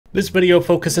This video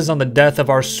focuses on the death of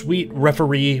our sweet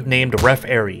referee named Ref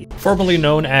Airy, formerly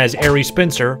known as Airy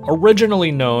Spencer, originally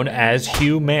known as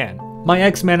Hugh Mann. My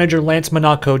ex-manager Lance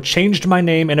Monaco changed my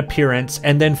name and appearance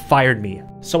and then fired me.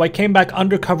 So I came back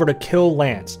undercover to kill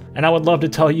Lance, and I would love to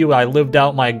tell you I lived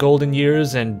out my golden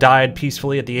years and died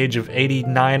peacefully at the age of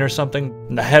 89 or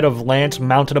something. The head of Lance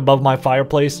mounted above my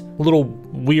fireplace, a little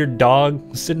weird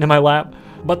dog sitting in my lap.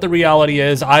 But the reality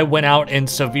is I went out in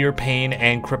severe pain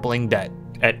and crippling debt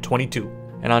at 22.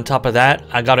 And on top of that,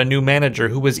 I got a new manager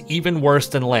who was even worse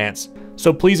than Lance.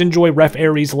 So please enjoy Ref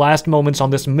Airy's last moments on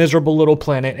this miserable little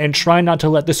planet and try not to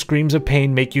let the screams of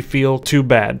pain make you feel too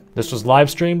bad. This was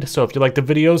live streamed, so if you like the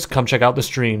videos, come check out the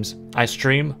streams. I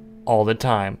stream all the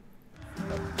time.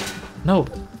 No,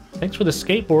 thanks for the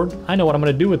skateboard. I know what I'm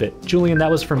gonna do with it. Julian, that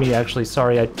was for me actually,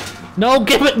 sorry. No,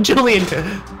 give it, Julian!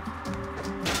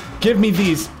 Give me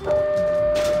these.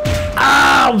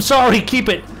 Ah, I'm sorry, keep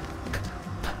it.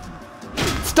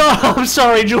 Stop! I'm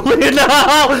sorry, Julian. No!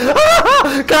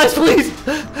 Ah! Guys, please,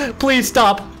 please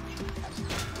stop.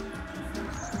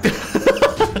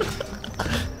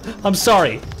 I'm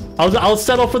sorry. I'll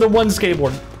settle for the one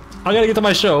skateboard. I gotta get to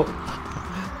my show.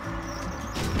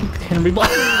 Henry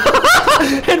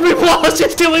Walsch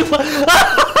is doing.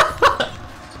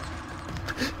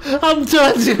 I'm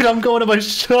done, dude. I'm going to my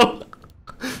show.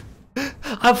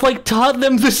 I've like taught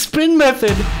them the spin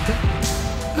method.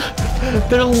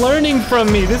 They're learning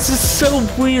from me. This is so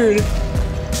weird.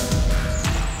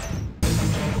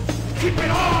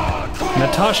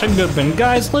 Natasha Goodman.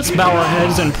 Guys, let's bow our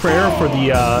heads in prayer for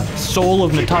the soul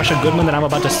of Natasha Goodman that I'm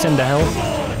about to send to hell.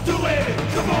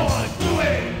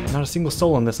 Not a single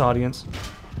soul in this audience.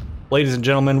 Ladies and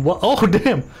gentlemen, oh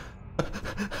damn!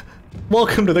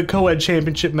 Welcome to the co-ed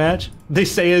championship match. They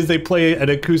say as they play an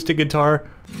acoustic guitar.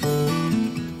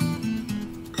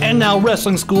 And now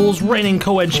Wrestling School's reigning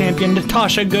co-ed champion,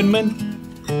 Natasha Goodman.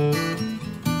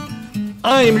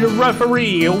 I am your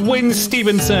referee, Wayne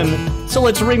Stevenson. So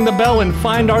let's ring the bell and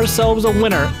find ourselves a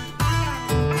winner.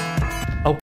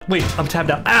 Oh, wait, I'm tabbed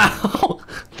out. Ow!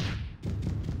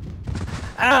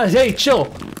 Ah, hey, chill.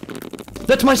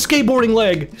 That's my skateboarding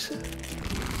leg.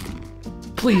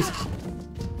 Please.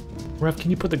 Ref, can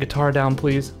you put the guitar down,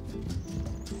 please?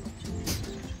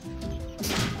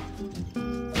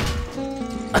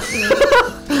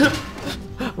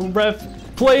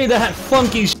 Ref, play that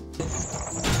funky sh.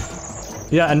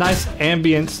 Yeah, a nice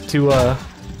ambience to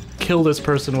kill this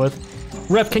person with.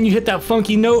 Ref, can you hit that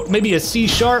funky note? Maybe a C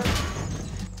sharp?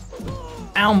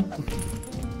 Ow.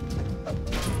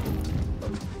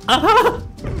 Ah!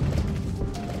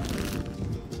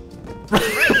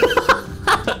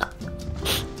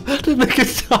 The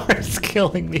guitar is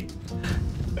killing me.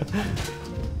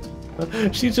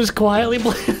 She's just quietly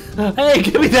playing. Hey,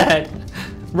 give me that!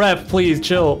 Ref, please,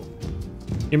 chill.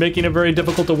 You're making it very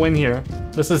difficult to win here.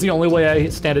 This is the only way I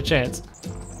stand a chance.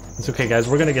 It's okay, guys.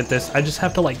 We're gonna get this. I just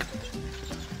have to, like...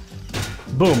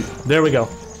 Boom. There we go.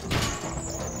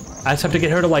 I just have to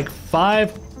get her to, like,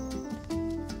 5...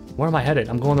 Where am I headed?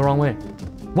 I'm going the wrong way.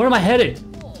 Where am I headed?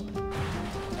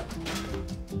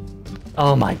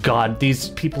 Oh my god.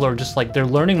 These people are just, like... They're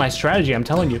learning my strategy, I'm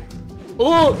telling you.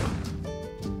 Oh!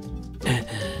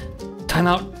 Time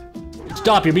out.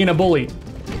 Stop, you're being a bully.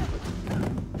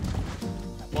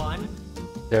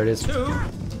 There it is.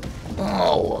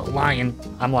 Oh, lying.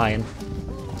 I'm lying.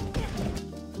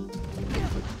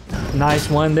 Nice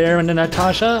one there into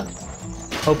Natasha.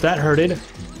 Hope that hurted.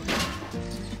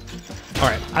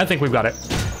 Alright, I think we've got it.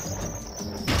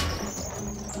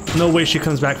 No way she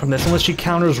comes back from this unless she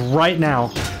counters right now.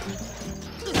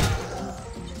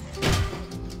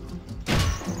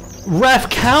 Ref,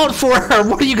 count for her!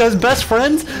 What are you guys, best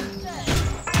friends?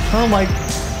 Oh my...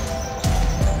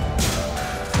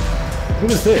 Who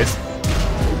is this?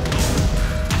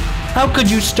 How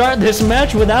could you start this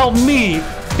match without me?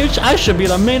 I should be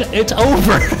the main... It's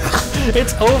over.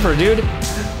 It's over, dude.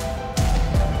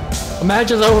 The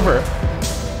match is over.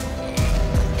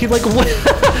 He like... What?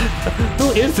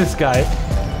 Who is this guy?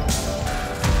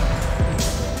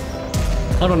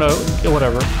 I don't know.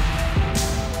 Whatever.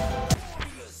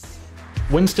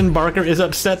 Winston Barker is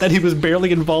upset that he was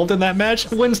barely involved in that match.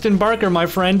 Winston Barker, my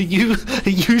friend, you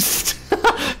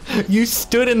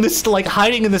stood in this, like,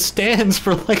 hiding in the stands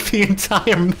for, like, the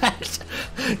entire match.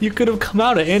 You could have come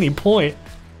out at any point.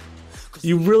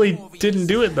 You really didn't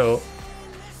do it, though.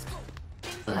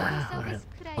 Alright,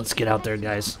 let's get out there,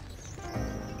 guys.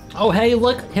 Oh, hey,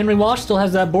 look, Henry Walsch still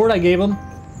has that board I gave him.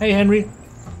 Hey, Henry.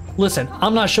 Listen,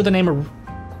 I'm not sure the name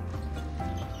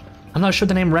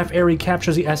Ref Airy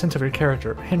captures the essence of your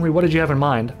character. Henry, what did you have in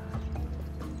mind?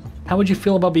 How would you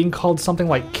feel about being called something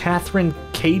like Catherine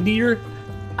K. Deer?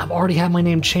 I've already had my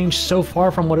name changed so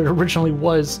far from what it originally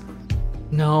was.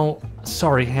 No,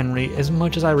 sorry, Henry. As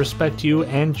much as I respect you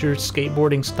and your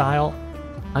skateboarding style,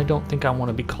 I don't think I want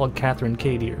to be called Catherine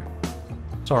Cadier.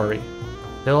 Sorry.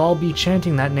 They'll all be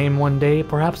chanting that name one day.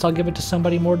 Perhaps I'll give it to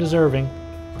somebody more deserving.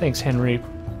 Thanks, Henry,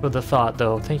 for the thought,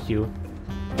 though. Thank you.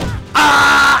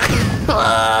 Ah!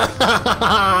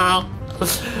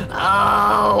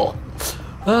 Ow!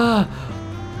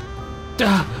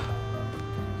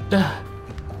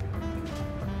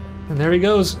 And there he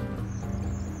goes.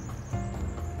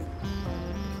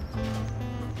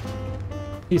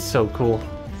 He's so cool.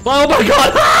 Oh my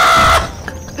god!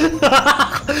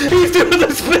 He's doing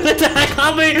the spin attack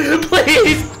on me!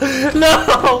 Please! No!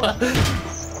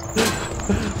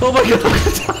 Oh my god, I'm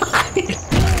gonna die!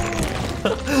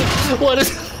 What is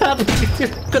happening?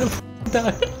 Dude, I'm gonna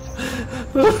die.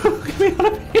 Get me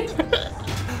out of here!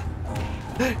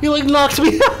 He like knocked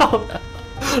me out!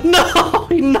 No!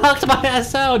 He knocked my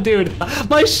ass out, dude!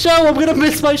 My show! I'm gonna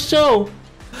miss my show!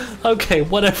 Okay,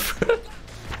 whatever.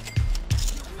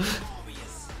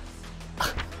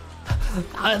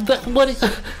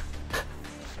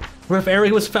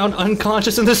 Referee was found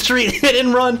unconscious in the street. Hit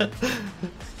and run.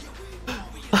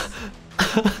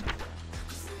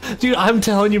 Dude, I'm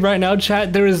telling you right now,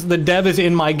 chat, the dev is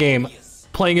in my game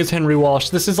playing as Henry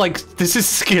Walsch. This is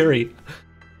scary.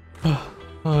 Oh,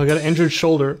 I got an injured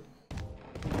shoulder.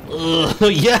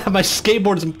 Ugh, yeah, my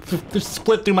skateboard's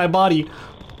split through my body.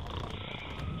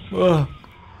 Ugh.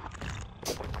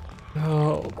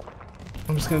 Oh,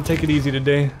 I'm just gonna take it easy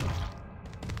today.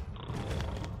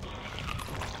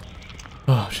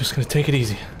 Oh, I'm just gonna take it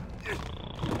easy.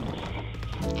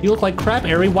 You look like crap,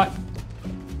 Ari. Why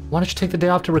don't you take the day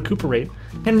off to recuperate?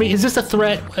 Henry, is this a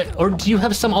threat? Or do you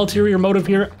have some ulterior motive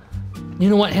here? You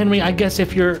know what, Henry, I guess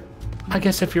if you're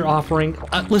offering...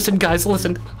 listen, guys,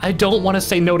 listen. I don't want to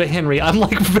say no to Henry. I'm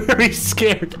like very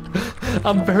scared.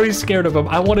 I'm very scared of him.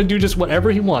 I want to do just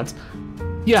whatever he wants.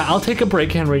 Yeah, I'll take a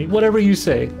break, Henry. Whatever you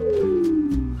say.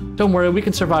 Don't worry, we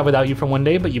can survive without you for one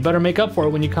day, but you better make up for it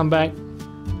when you come back.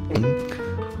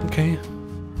 Okay.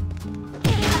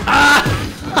 Ah!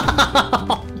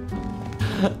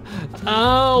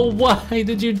 Oh, why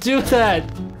did you do that?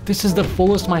 This is the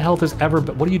fullest my health has ever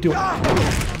been. What are you doing?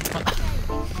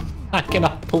 I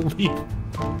cannot believe.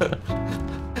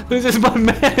 This is my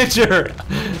manager.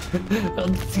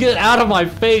 Get out of my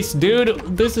face,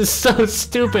 dude. This is so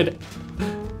stupid.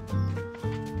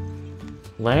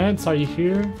 Lance, are you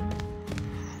here?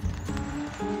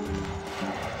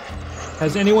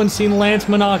 Has anyone seen Lance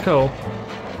Monaco?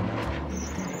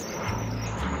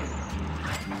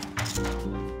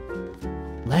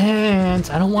 Lance,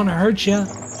 I don't want to hurt you.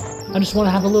 I just want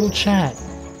to have a little chat.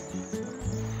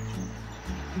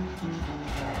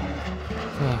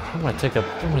 I'm gonna take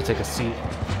a seat.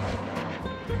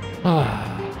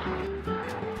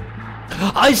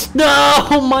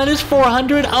 No, minus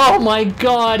 400. Oh my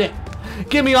god!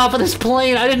 Get me off of this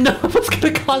plane. I didn't know it was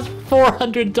gonna cost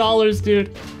 $400,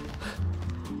 dude.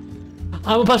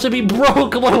 I'm about to be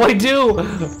broke. What do I do?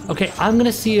 Okay, I'm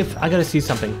gonna see if I gotta see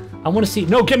something. I want to see.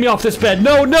 No, get me off this bed.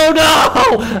 No, no,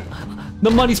 no!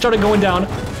 The money started going down.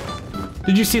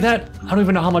 Did you see that? I don't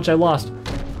even know how much I lost.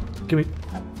 Give me.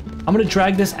 I'm gonna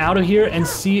drag this out of here and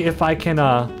see if I can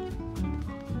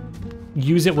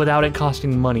use it without it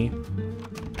costing money.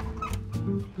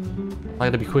 I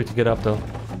gotta be quick to get up though.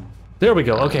 There we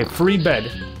go. Okay, free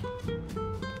bed.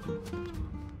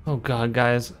 Oh god,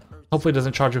 guys. Hopefully it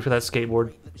doesn't charge me for that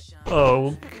skateboard.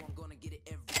 Oh.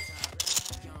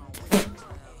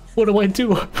 What do I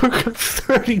do? For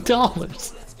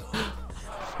 $30.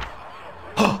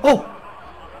 Oh!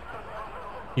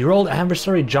 Your old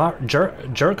adversary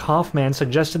Jerk Hoffman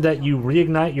suggested that you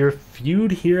reignite your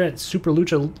feud here at Super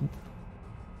Lucha.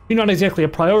 You're not exactly a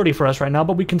priority for us right now,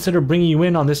 but we consider bringing you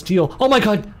in on this deal. Oh my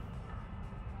god!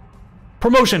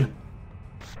 Promotion!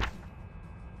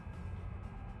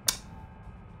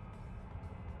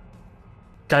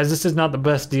 Guys, this is not the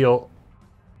best deal.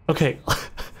 Okay.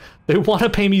 They want to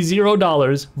pay me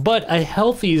 $0, but a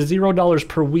healthy $0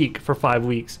 per week for 5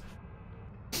 weeks.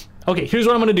 Okay, here's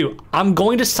what I'm gonna do. I'm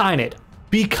going to sign it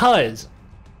because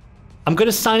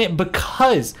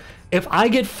if I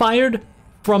get fired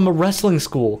from a wrestling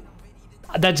school,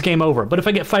 that's game over. But if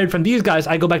I get fired from these guys,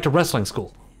 I go back to wrestling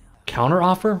school. Counter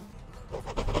offer?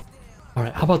 All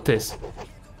right, how about this?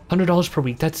 $100 per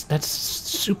week. That's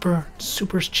super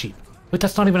cheap. But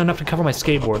that's not even enough to cover my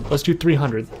skateboard. Let's do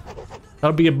 300. That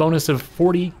would be a bonus of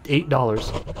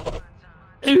 $48.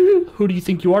 Who do you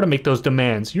think you are to make those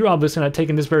demands? You're obviously not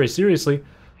taking this very seriously.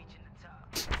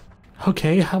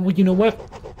 Okay, well, you know what?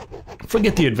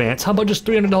 Forget the advance. How about just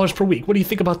 $300 per week? What do you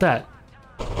think about that?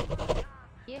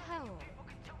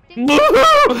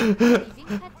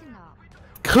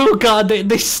 Oh god,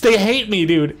 they hate me,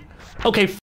 dude. Okay,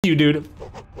 f you, dude.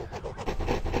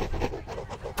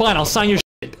 Fine, I'll sign your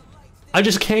shit. I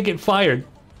just can't get fired.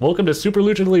 Welcome to Super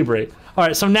Lucha Libre.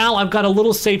 Alright, so now I've got a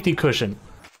little safety cushion.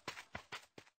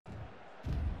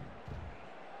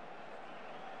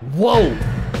 Whoa!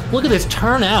 Look at this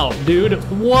turnout, dude.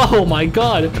 Whoa, my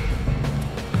god.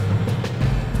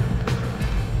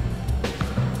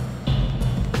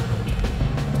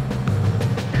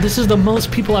 This is the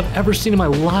most people I've ever seen in my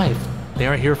life. They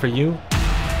aren't here for you?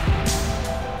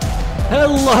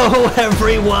 Hello,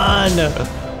 everyone!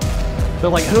 They're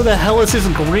like, who the hell is this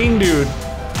green dude?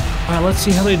 Alright, let's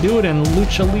see how they do it in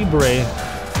Lucha Libre.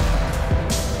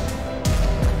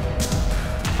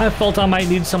 I felt I might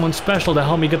need someone special to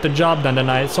help me get the job done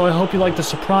tonight, so I hope you like the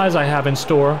surprise I have in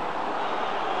store.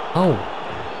 Oh.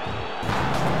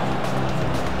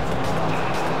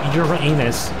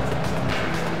 Uranus.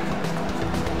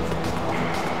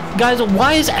 Guys,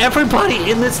 why is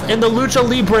everybody in the Lucha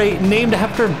Libre named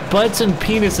after butts and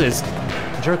penises?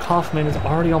 Jerk Hoffman is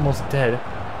already almost dead.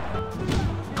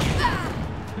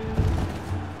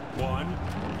 1,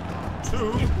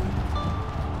 2.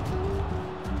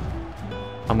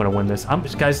 I'm gonna win this.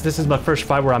 Guys, this is my first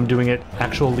fight where I'm doing it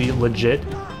actually legit.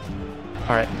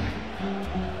 All right.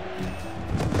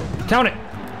 Count it.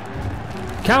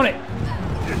 Count it.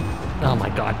 Oh my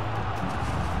god.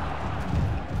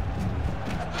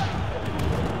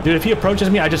 Dude, if he approaches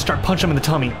me, I just start punching him in the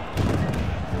tummy.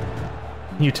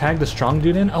 Can you tag the strong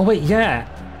dude in? Oh wait, yeah.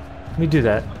 Let me do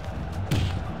that.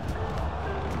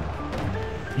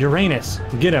 Uranus,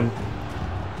 get him.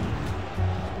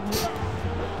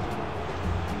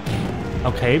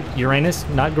 Okay, Uranus,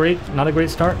 not great, not a great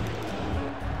start.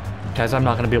 Guys, I'm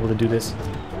not gonna be able to do this.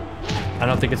 I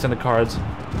don't think it's in the cards.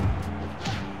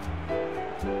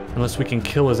 Unless we can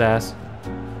kill his ass.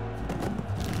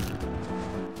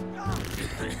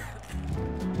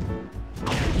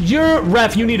 You're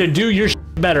ref, you need to do your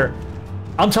shit better.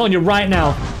 I'm telling you right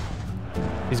now.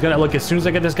 He's gonna, look, as soon as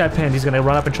I get this guy pinned, he's gonna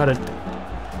run up and try to...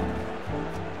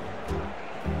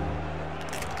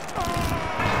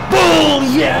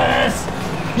 Boom! Yes!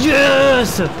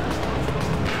 Yes!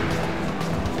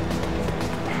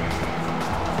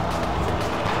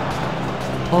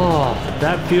 Oh,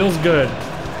 that feels good.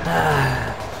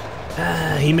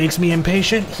 He makes me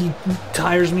impatient. He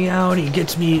tires me out. He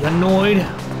gets me annoyed.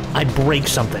 I break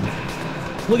something.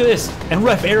 Look at this. And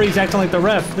Ref Aries acting like the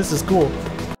ref. This is cool.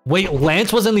 Wait,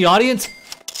 Lance was in the audience?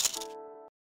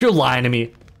 You're lying to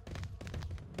me.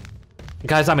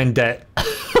 Guys, I'm in debt.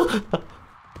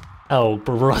 Oh,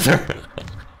 brother.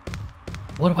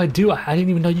 What do I do? I didn't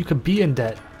even know you could be in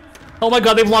debt. Oh my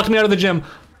god, they've locked me out of the gym.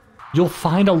 You'll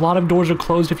find a lot of doors are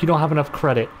closed if you don't have enough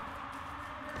credit.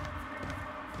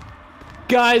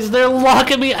 Guys, they're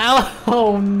locking me out.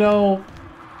 Oh no.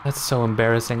 That's so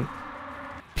embarrassing.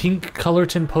 Pink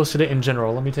Colorton posted it in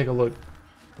general. Let me take a look.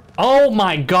 Oh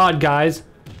my god, guys.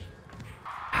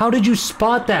 How did you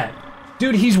spot that?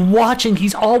 Dude, he's watching.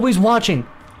 He's always watching.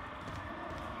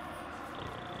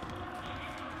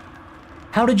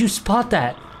 How did you spot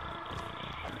that?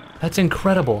 That's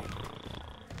incredible.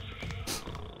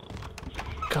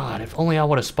 God, if only I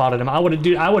would have spotted him. I would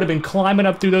have been climbing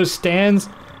up through those stands,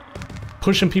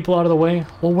 pushing people out of the way.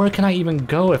 Well, where can I even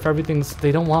go if everything's...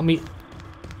 They don't want me...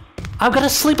 I've got to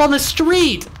sleep on the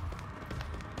street!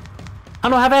 I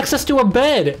don't have access to a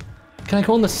bed! Can I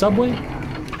go in the subway?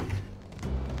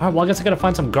 Alright, well, I guess I gotta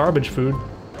find some garbage food.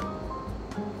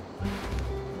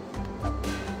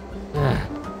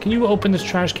 Can you open this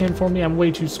trash can for me? I'm way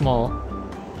too small.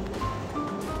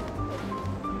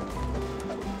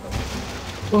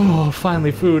 Oh,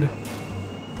 finally food.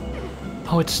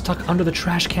 Oh, it's stuck under the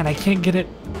trash can. I can't get it.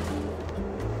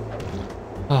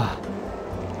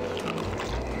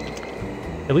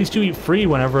 At least you eat free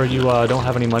whenever you don't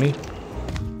have any money.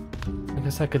 I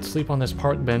guess I could sleep on this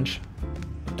park bench.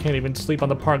 Can't even sleep on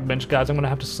the park bench, guys. I'm gonna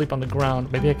have to sleep on the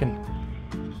ground. Maybe I can...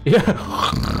 Yeah.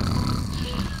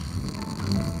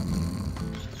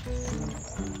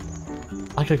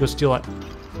 I gotta go steal it.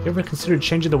 You ever considered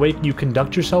changing the way you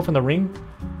conduct yourself in the ring?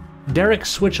 Derek,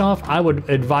 switch off. I would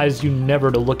advise you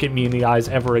never to look at me in the eyes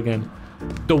ever again.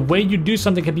 The way you do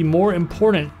something can be more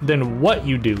important than what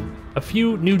you do. A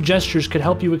few new gestures could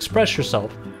help you express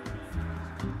yourself.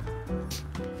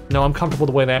 No, I'm comfortable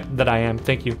the way that I am.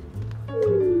 Thank you.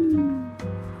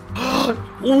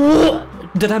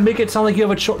 Did I make it sound like you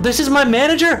have a choice? This is my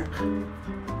manager?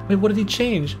 Wait, what did he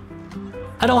change?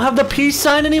 I don't have the peace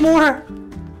sign anymore?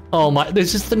 Oh my,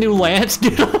 this is the new Lance,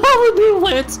 dude. The new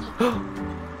Lance.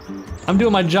 I'm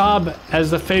doing my job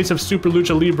as the face of Super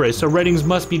Lucha Libre, so ratings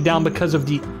must be down because of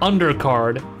the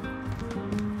undercard.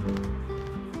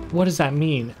 What does that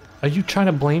mean? Are you trying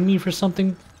to blame me for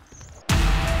something?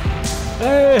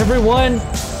 Hey everyone,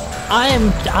 I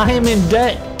am in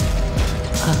debt.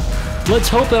 Let's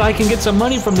hope that I can get some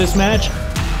money from this match.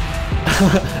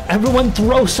 Everyone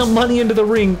throw some money into the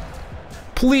ring.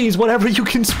 Please, whatever you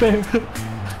can spare.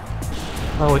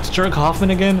 Oh, it's Jerk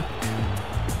Hoffman again?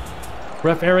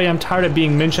 Ref Ari, I'm tired of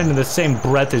being mentioned in the same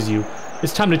breath as you.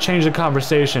 It's time to change the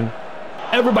conversation.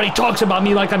 Everybody talks about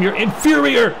me like I'm your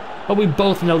inferior, but we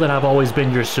both know that I've always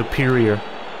been your superior.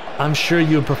 I'm sure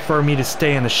you would prefer me to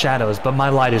stay in the shadows, but my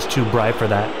light is too bright for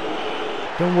that.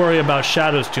 Don't worry about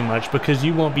shadows too much, because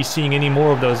you won't be seeing any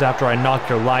more of those after I knock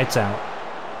your lights out.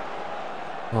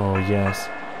 Oh, yes.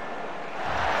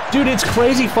 Dude, it's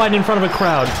crazy fighting in front of a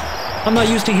crowd. I'm not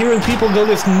used to hearing people go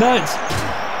this nuts.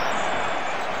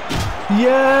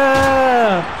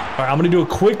 Yeah! Alright, I'm gonna do a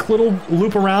quick little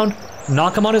loop around,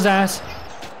 knock him on his ass.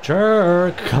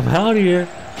 Jerk, come out here.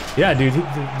 Yeah, dude,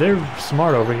 they're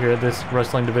smart over here at this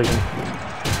wrestling division.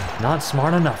 Not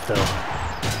smart enough, though.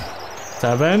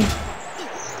 7.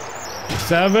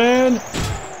 7.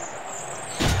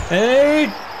 8.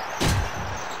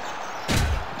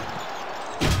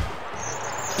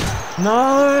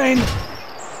 9.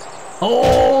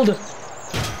 Hold.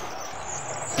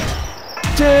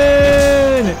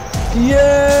 10.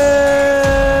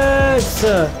 Yes!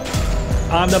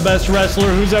 I'm the best wrestler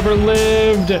who's ever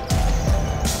lived.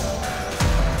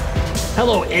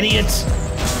 Hello, idiots.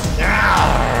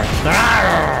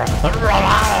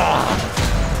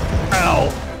 Ow.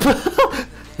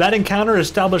 That encounter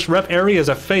established Ref Ari as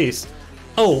a face.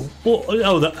 Oh,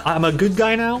 well, I'm a good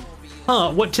guy now?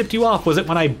 Huh, what tipped you off? Was it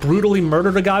when I brutally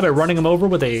murdered a guy by running him over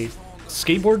with a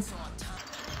skateboard?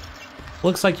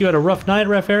 Looks like you had a rough night,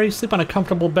 Ref Ari. Sleep on a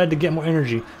comfortable bed to get more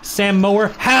energy. Sam Mower,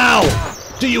 how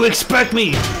do you expect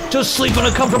me to sleep on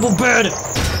a comfortable bed?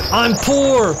 I'm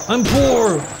poor, I'm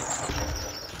poor.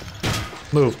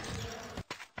 Move.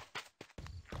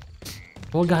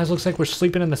 Well, guys, looks like we're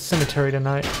sleeping in the cemetery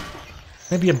tonight.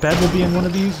 Maybe a bed will be in one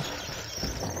of these?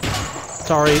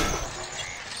 Sorry.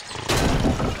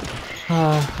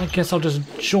 I guess I'll just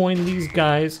join these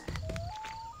guys.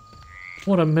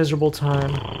 What a miserable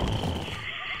time.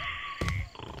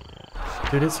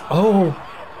 Dude, it's... Oh!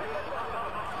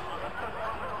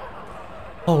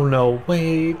 Oh no,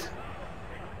 wait.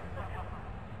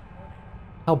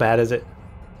 How bad is it?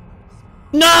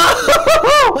 No!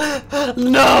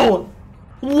 No!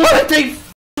 What? They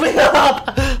f***ed me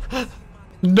up!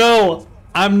 No!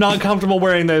 I'm not comfortable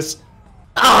wearing this.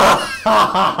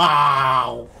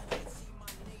 Ow!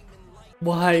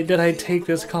 Why did I take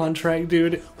this contract,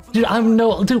 dude? Dude,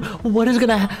 dude, what is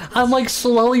gonna I'm like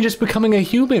slowly just becoming a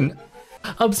human.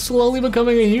 I'm slowly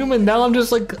becoming a human. Now I'm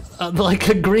just like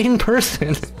a green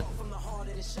person.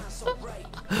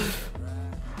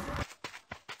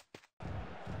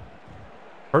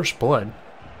 First blood.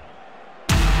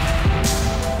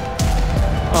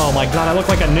 Oh my god, I look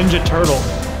like a Ninja Turtle.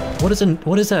 What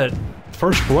is a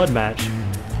first blood match?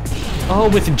 Oh,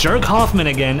 with Jerk Hoffman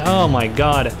again. Oh my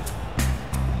god.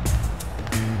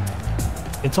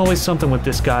 It's always something with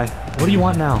this guy. What do you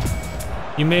want now?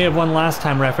 You may have won last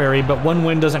time, Ref Ari, but one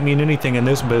win doesn't mean anything in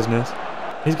this business.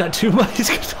 He's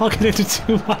talking into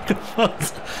 2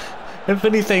 microphones. If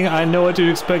anything, I know what to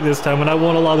expect this time, and I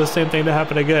won't allow the same thing to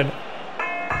happen again.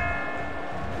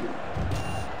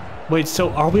 Wait,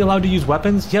 so are we allowed to use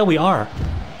weapons? Yeah, we are.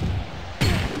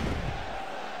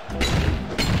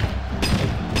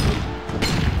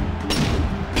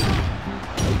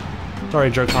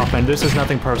 Sorry, Jerk Hoffman, this is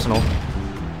nothing personal.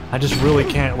 I just really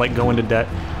can't, like, go into debt.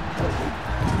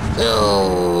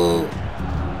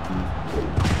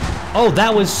 Oh,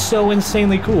 that was so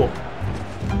insanely cool.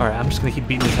 Alright, I'm just gonna keep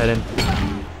beating his head in.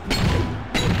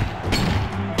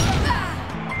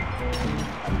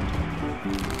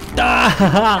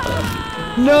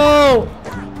 Ah! No!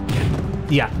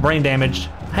 Yeah, brain damaged.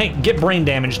 Hey, get brain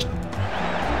damaged.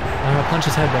 I'm gonna punch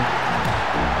his head then.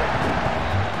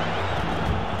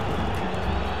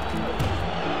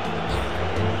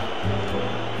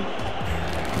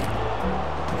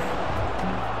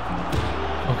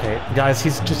 Okay, guys,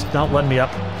 he's just not letting me up.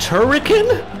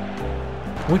 Turrican?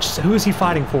 Who is he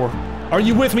fighting for? Are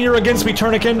you with me or against me,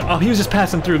 Turrican? Oh, he was just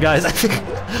passing through, guys.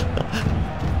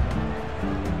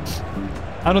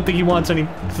 I don't think he wants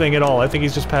anything at all. I think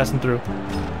he's just passing through.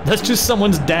 That's just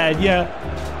someone's dad, yeah.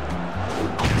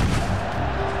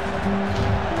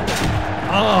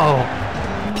 Oh.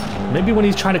 Maybe when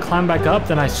he's trying to climb back up,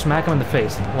 then I smack him in the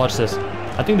face. Watch this.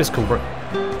 I think this could work.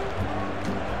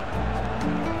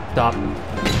 Stop.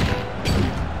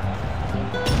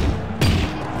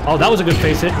 Oh, that was a good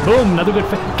face hit. Boom, another good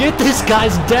face. Get this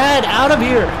guy's dad out of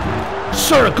here!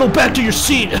 Sir, go back to your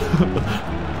seat!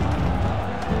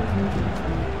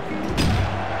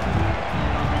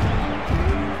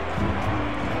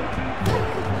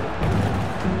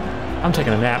 I'm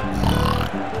taking a nap.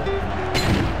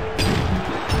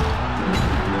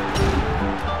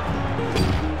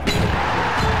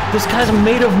 This guy's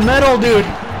made of metal, dude!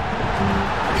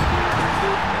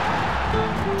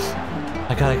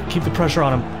 I gotta keep the pressure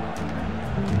on him.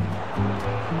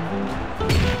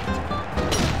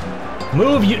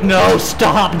 Move, you— no,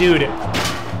 stop, dude!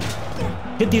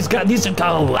 Hit these guys— these are—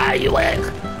 oh, why are you in?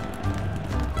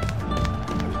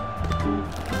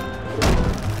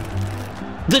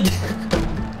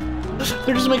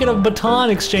 They're just making a baton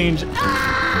exchange.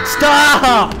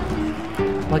 Stop!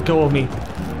 Let go of me.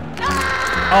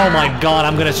 Oh my god,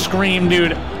 I'm gonna scream,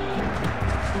 dude.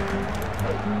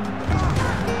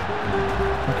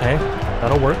 Okay,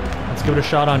 that'll work. Let's give it a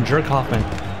shot on Jerk Hoffman.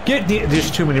 There's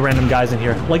too many random guys in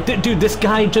here. Like, dude, this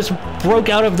guy just broke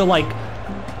out of the, like,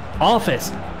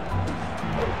 office.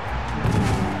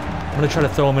 I'm gonna try to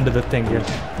throw him into the thing here.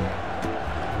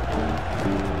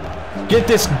 Get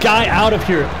this guy out of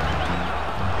here.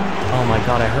 Oh my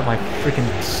god, I hurt my freaking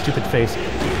stupid face.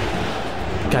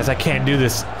 Guys, I can't do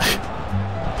this.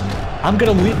 I'm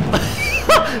gonna leave.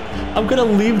 I'm gonna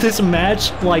leave this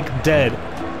match like dead.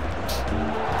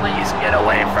 Please get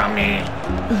away from me.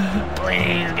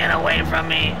 Please get away from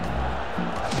me.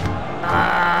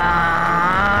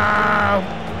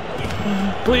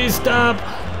 Please stop.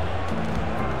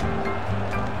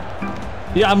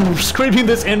 Yeah, I'm screaming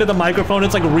this into the microphone.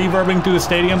 It's like reverbing through the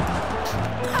stadium.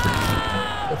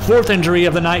 4th injury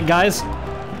of the night, guys.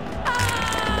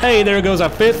 Hey, there goes our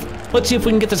 5th. Let's see if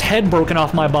we can get this head broken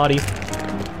off my body.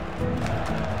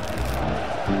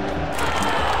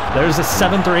 There's the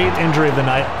 7th or 8th injury of the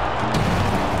night.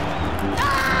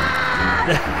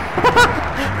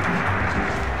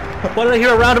 Why did I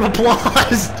hear a round of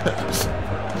applause?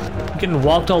 I'm getting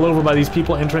walked all over by these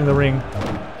people entering the ring.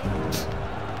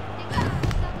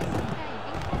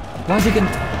 Why is he getting...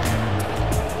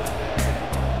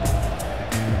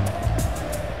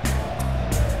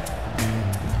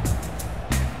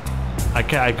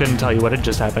 I couldn't tell you what had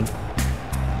just happened.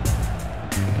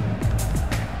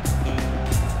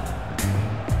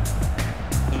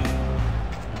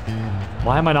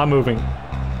 Why am I not moving?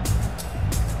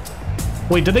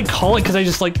 Wait, did they call it because I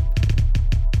just like...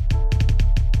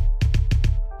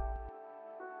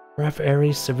 Ref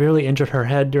Aries severely injured her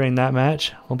head during that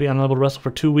match. Will be unable to wrestle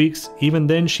for 2 weeks. Even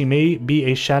then, she may be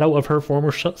a shadow of her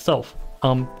former self.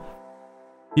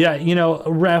 Yeah, you know,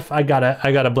 ref, I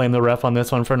gotta blame the ref on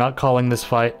this one for not calling this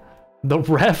fight. The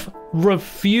ref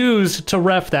refused to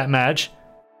ref that match.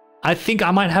 I think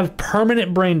I might have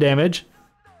permanent brain damage.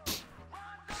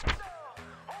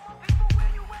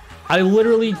 I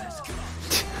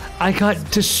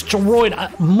got destroyed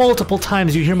multiple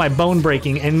times. You hear my bone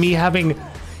breaking and me having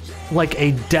like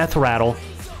a death rattle.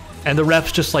 And the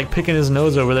ref's just like picking his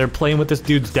nose over there, playing with this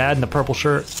dude's dad in the purple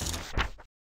shirt.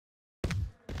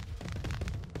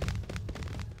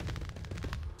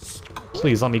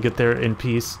 Please let me get there in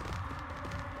peace.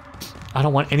 I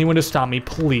don't want anyone to stop me,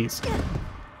 please.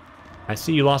 I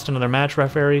see you lost another match,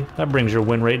 referee. That brings your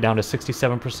win rate down to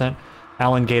 67%.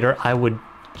 Alan Gator, I would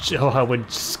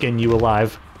skin you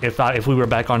alive if we were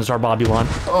back on Zarbobulon.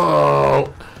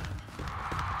 Oh!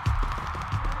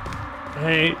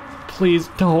 Hey, please,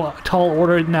 no, tall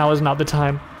order, now is not the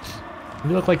time.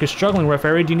 You look like you're struggling,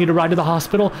 referee. Do you need a ride to the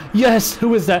hospital? Yes,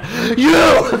 who is that? You!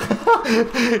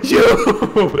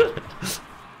 You!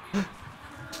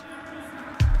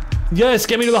 Yes,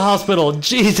 get me to the hospital.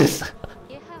 Jesus.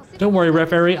 Don't worry,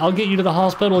 referee. I'll get you to the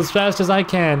hospital as fast as I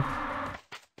can.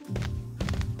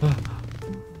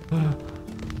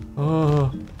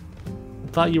 Oh, I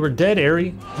thought you were dead,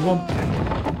 Ari.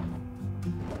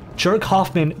 Jerk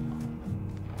Hoffman.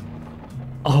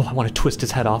 Oh, I want to twist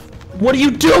his head off. What are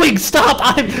you doing?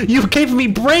 Stop! You gave me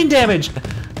brain damage.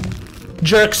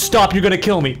 Jerk, stop. You're gonna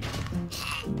kill me.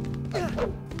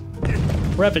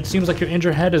 Ref, it seems like your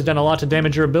injured head has done a lot to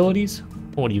damage your abilities.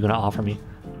 What are you gonna offer me?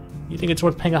 You think it's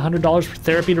worth paying $100 for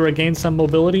therapy to regain some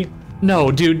mobility?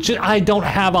 No, dude, I don't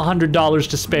have $100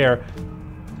 to spare.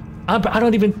 I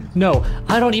don't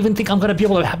even think I'm gonna be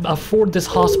able to afford this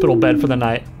hospital bed for the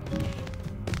night.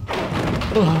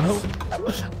 Oh,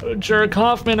 Jerk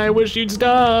Hoffman, I wish you'd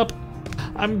stop.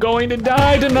 I'm going to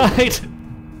die tonight.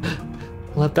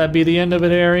 Let that be the end of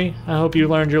it, Ari. I hope you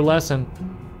learned your lesson.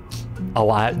 Oh,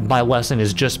 my lesson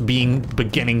is just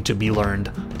beginning to be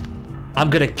learned. I'm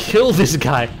gonna kill this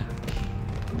guy.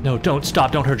 No, don't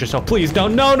stop, don't hurt yourself. Please,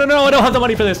 don't, no, I don't have the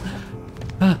money for this.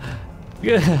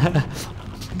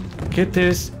 Get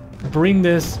this. Bring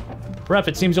this. Ref,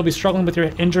 it seems you'll be struggling with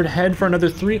your injured head for another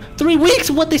 3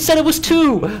 weeks. What? They said it was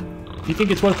 2. You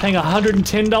think it's worth paying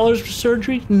 $110 for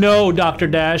surgery? No, Dr.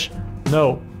 Dash.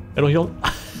 No. It'll heal.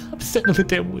 I'm sitting in the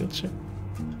damn wheelchair.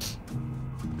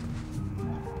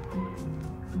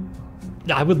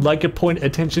 I would like to point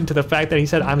attention to the fact that he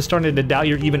said, I'm starting to doubt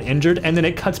you're even injured, and then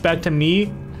it cuts back to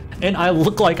me, and I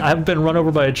look like I've been run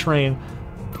over by a train.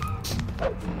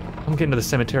 I'm getting to the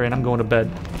cemetery and I'm going to bed.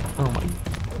 Oh my.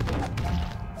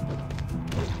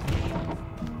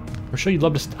 I'm sure you'd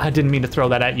love to. I didn't mean to throw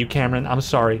that at you, Cameron. I'm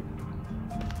sorry.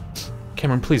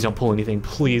 Cameron, please don't pull anything,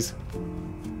 please.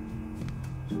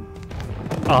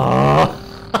 Oh,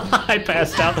 I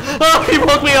passed out. Oh, he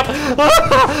woke me up.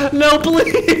 Oh, no,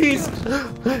 please.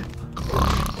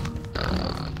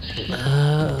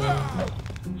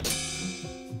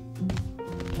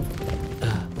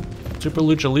 Super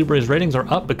Lucha Libre's ratings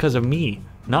are up because of me,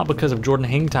 not because of Jordan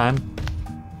Hang Time.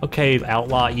 Okay,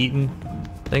 Outlaw Eaton.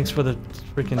 Thanks for the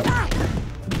freaking...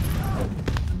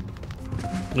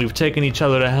 We've taken each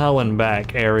other to hell and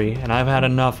back, Ari, and I've had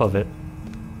enough of it.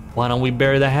 Why don't we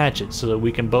bury the hatchet so that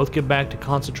we can both get back to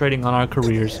concentrating on our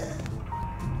careers?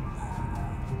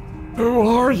 Who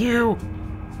are you?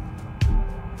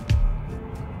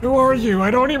 Who are you? I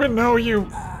don't even know you.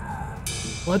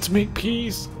 Let's make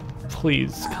peace.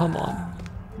 Please, come on.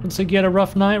 Looks like you had a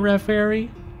rough night, Ref Ari.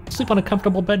 Sleep on a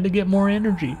comfortable bed to get more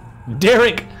energy.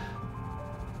 Derek!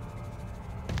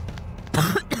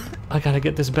 I gotta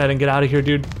get this bed and get out of here,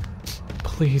 dude.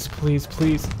 Please, please,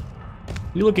 please.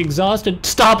 You look exhausted.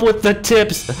 Stop with the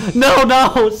tips. No,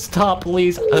 no, stop,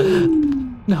 please.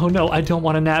 No, no, I don't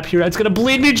want to nap here. It's gonna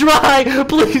bleed me dry.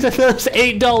 Please, there's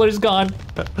 $8 gone.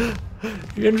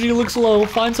 Your energy looks low.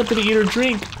 Find something to eat or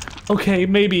drink. Okay,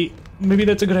 maybe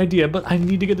that's a good idea, but I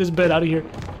need to get this bed out of here.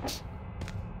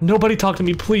 Nobody talk to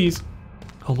me, please.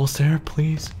 Almost there,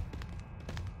 please.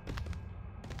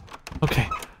 Okay.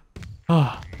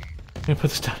 Oh, I'm gonna put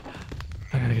this down.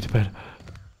 I gotta get to bed.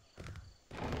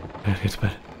 I gotta get to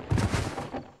bed.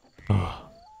 Oh.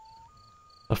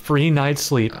 A free night's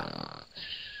sleep.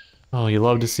 Oh, you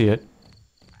love to see it.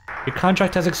 Your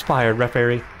contract has expired,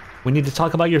 referee. We need to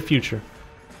talk about your future.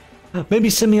 Maybe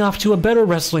send me off to a better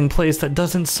wrestling place that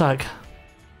doesn't suck.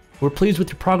 We're pleased with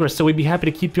your progress, so we'd be happy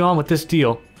to keep you on with this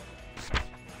deal.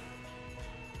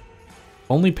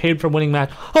 Only paid for winning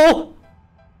match. Oh!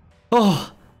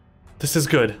 Oh! This is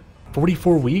good.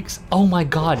 44 weeks? Oh my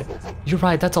god. You're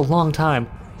right, that's a long time.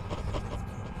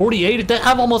 48?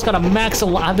 I've almost got a max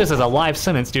alive. This is a life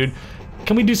sentence, dude.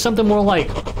 Can we do something more like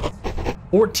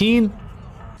 14?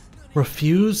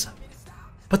 Refuse?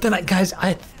 But then, guys,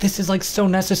 this is like so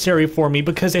necessary for me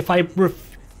because if I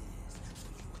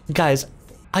guys,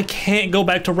 I can't go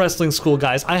back to wrestling school,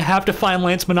 guys. I have to find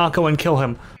Lance Monaco and kill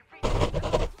him.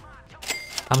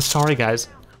 I'm sorry, guys.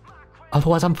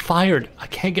 Otherwise, I'm fired. I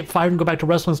can't get fired and go back to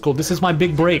wrestling school. This is my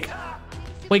big break.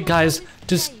 Wait, guys,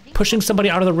 does pushing somebody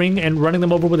out of the ring and running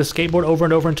them over with a skateboard over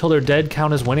and over until they're dead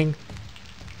count as winning?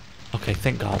 Okay,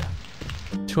 thank God.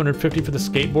 250 for the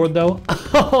skateboard, though?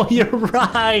 Oh, you're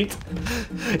right.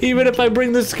 Even if I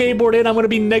bring the skateboard in, I'm gonna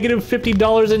be negative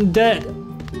 $50 in debt.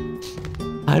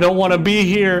 I don't want to be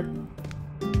here.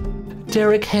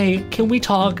 Derek, hey, can we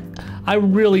talk? I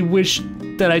really wish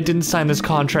that I didn't sign this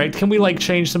contract. Can we, like,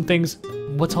 change some things?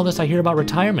 What's all this I hear about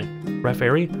retirement?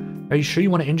 Referee, are you sure you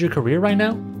want to end your career right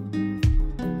now?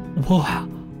 Whoa.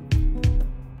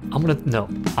 No.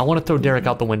 I want to throw Derek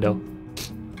out the window.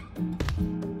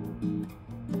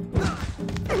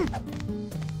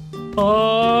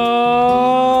 Oh!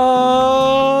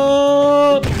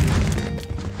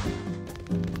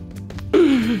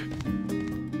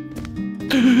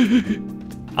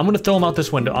 I'm gonna throw him out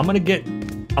this window. I'm gonna get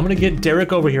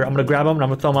Derek over here. I'm gonna grab him and I'm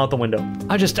gonna throw him out the window.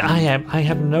 I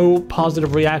have no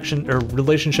positive reaction or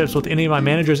relationships with any of my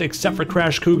managers except for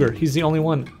Crash Cougar. He's the only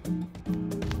one.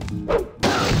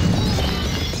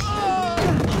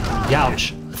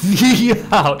 Youch.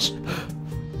 Youch.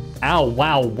 Ow,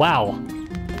 wow, wow.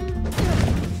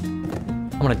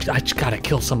 I just gotta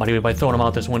kill somebody by throwing him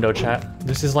out this window, chat.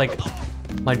 This is like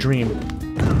my dream.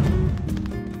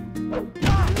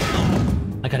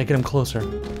 I gotta get him closer.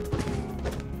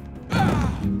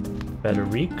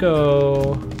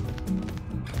 Federico.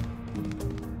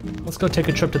 Let's go take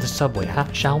a trip to the subway,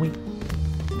 huh? Shall we?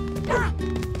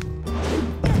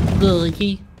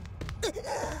 Boogie.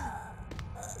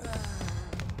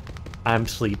 I'm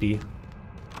sleepy.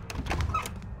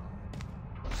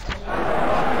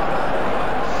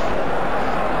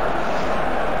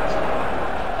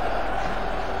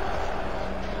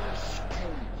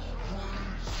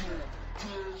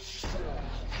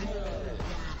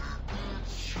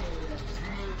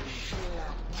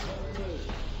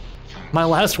 My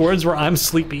last words were, I'm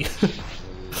sleepy.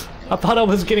 I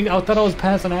thought I was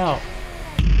passing out.